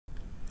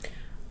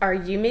Are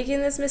you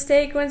making this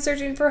mistake when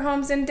searching for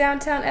homes in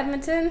downtown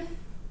Edmonton?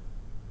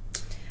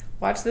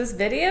 Watch this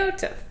video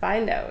to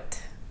find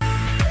out.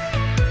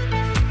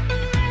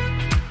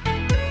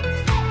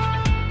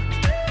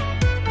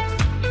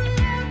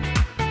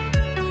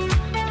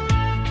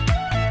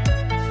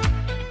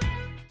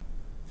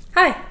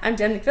 Hi, I'm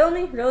Jenn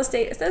McPhillamey, Real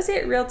Estate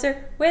Associate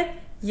Realtor with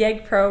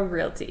YEG Pro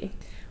Realty.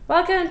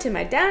 Welcome to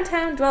my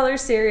Downtown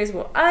Dwellers series,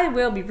 where I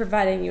will be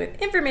providing you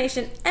with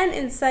information and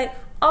insight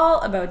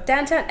all about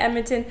downtown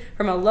Edmonton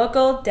from a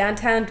local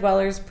downtown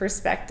dweller's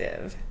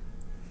perspective.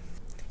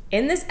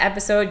 In this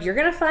episode, you're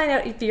going to find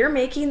out if you're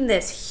making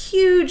this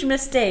huge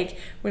mistake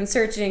when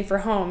searching for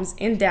homes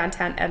in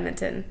downtown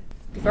Edmonton.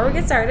 Before we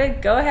get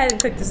started, go ahead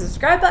and click the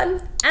subscribe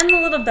button and the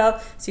little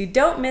bell so you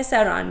don't miss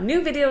out on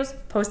new videos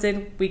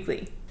posted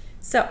weekly.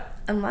 So,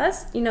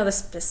 unless you know the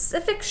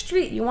specific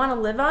street you want to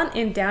live on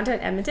in downtown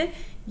Edmonton,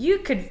 you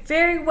could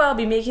very well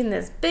be making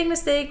this big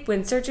mistake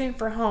when searching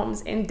for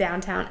homes in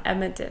downtown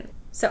Edmonton.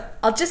 So,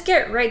 I'll just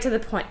get right to the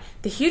point.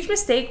 The huge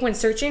mistake when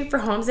searching for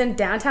homes in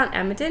downtown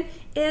Edmonton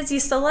is you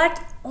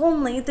select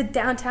only the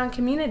downtown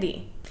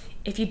community.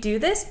 If you do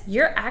this,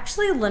 you're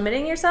actually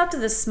limiting yourself to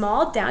the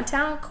small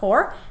downtown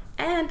core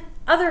and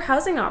other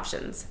housing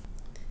options.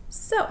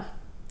 So,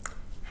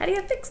 how do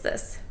you fix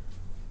this?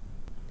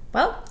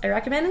 Well, I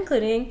recommend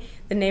including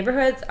the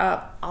neighborhoods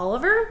of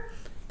Oliver,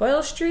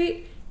 Boyle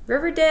Street,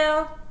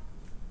 Riverdale,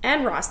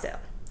 and Rossdale.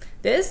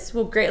 This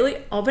will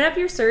greatly open up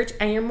your search,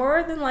 and you're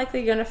more than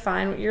likely going to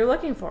find what you're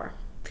looking for.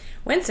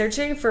 When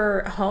searching for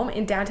a home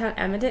in downtown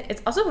Edmonton,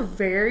 it's also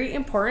very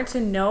important to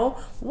know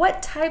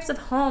what types of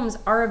homes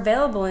are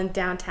available in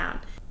downtown,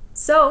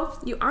 so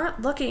you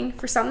aren't looking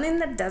for something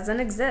that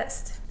doesn't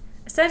exist.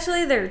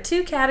 Essentially, there are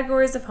two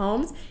categories of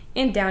homes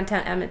in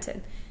downtown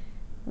Edmonton.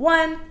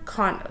 One,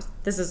 condos.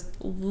 This is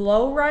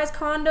low-rise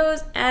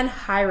condos and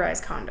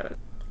high-rise condos.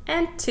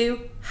 And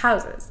two,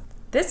 houses.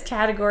 This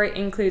category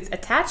includes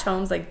attached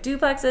homes like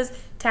duplexes,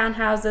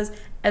 townhouses,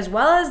 as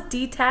well as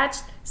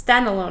detached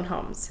standalone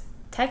homes.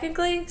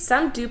 Technically,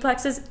 some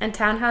duplexes and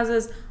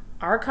townhouses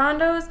are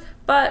condos,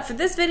 but for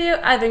this video,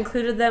 I've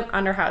included them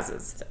under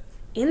houses.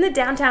 In the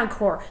downtown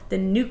core, the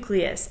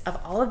nucleus of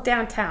all of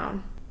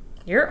downtown,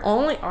 your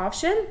only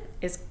option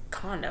is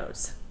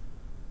condos.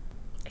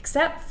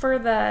 Except for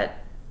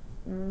that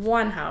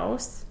one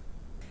house.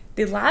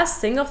 The last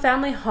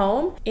single-family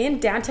home in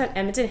downtown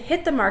Edmonton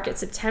hit the market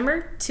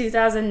September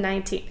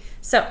 2019.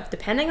 So,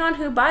 depending on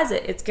who buys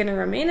it, it's going to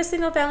remain a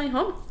single-family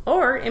home,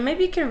 or it may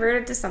be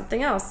converted to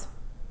something else.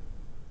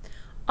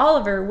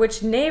 Oliver,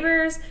 which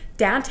neighbors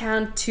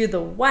downtown to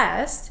the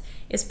west,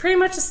 is pretty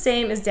much the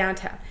same as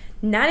downtown.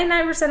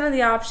 99% of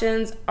the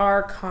options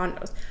are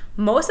condos.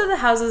 Most of the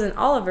houses in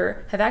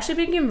Oliver have actually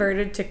been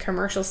converted to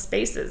commercial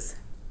spaces.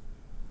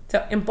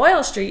 So in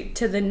Boyle Street,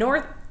 to the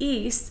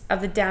northeast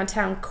of the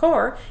downtown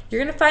core,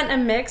 you're going to find a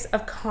mix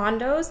of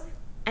condos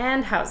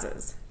and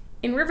houses.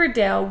 In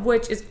Riverdale,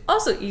 which is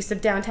also east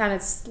of downtown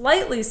and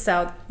slightly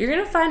south, you're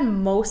going to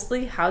find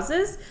mostly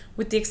houses,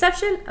 with the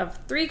exception of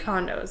 3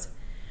 condos.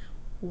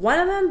 One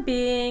of them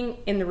being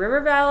in the River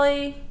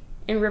Valley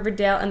in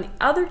Riverdale, and the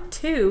other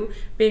 2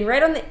 being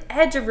right on the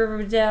edge of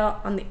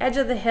Riverdale, on the edge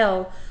of the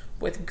hill,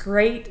 with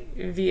great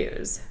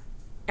views.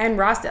 And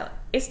Rossdale.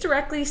 It's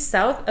directly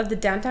south of the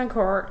downtown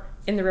core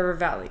in the River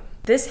Valley.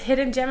 This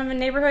hidden gem of a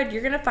neighborhood,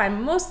 you're going to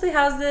find mostly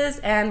houses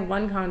and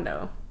 1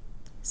 condo.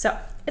 So,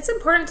 it's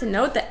important to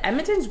note that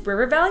Edmonton's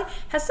River Valley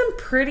has some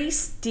pretty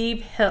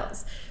steep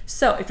hills.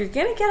 So, if you're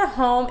going to get a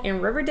home in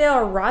Riverdale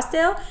or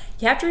Rossdale,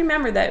 you have to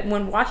remember that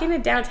when walking to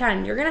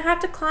downtown, you're going to have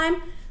to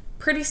climb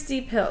pretty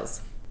steep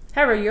hills.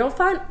 However, you'll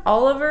find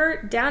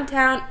Oliver,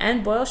 downtown,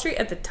 and Boyle Street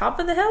at the top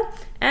of the hill,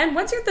 and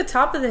once you're at the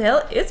top of the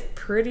hill, it's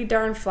pretty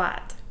darn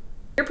flat.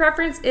 Your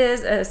preference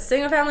is a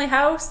single-family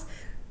house,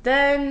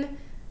 then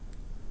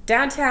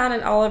downtown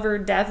and Oliver,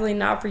 definitely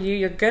not for you.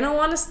 You're going to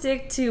want to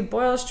stick to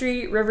Boyle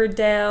Street,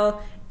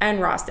 Riverdale, and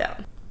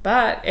Rossdale.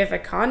 But if a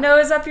condo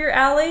is up your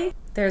alley,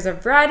 there's a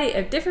variety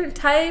of different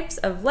types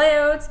of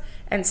layouts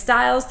and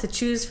styles to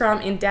choose from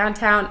in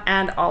downtown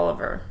and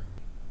Oliver.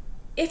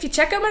 If you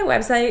check out my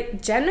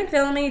website,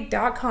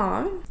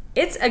 jennmcphillamey.com,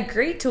 it's a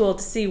great tool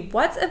to see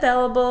what's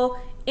available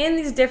in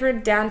these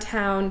different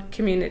downtown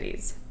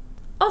communities.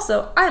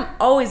 Also, I'm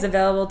always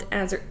available to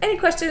answer any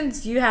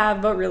questions you have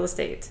about real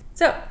estate.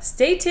 So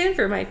stay tuned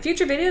for my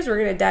future videos. We're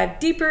going to dive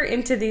deeper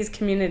into these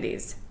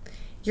communities.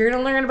 You're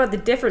going to learn about the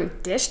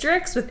different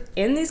districts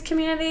within these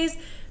communities,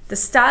 the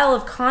style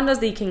of condos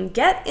that you can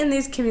get in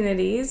these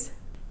communities,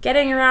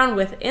 getting around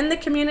within the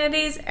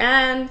communities,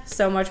 and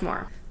so much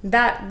more.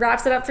 That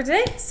wraps it up for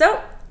today.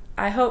 So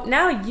I hope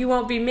now you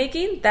won't be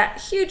making that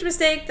huge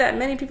mistake that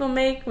many people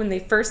make when they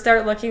first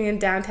start looking in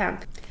downtown.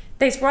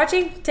 Thanks for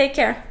watching. Take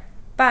care.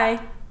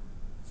 Bye.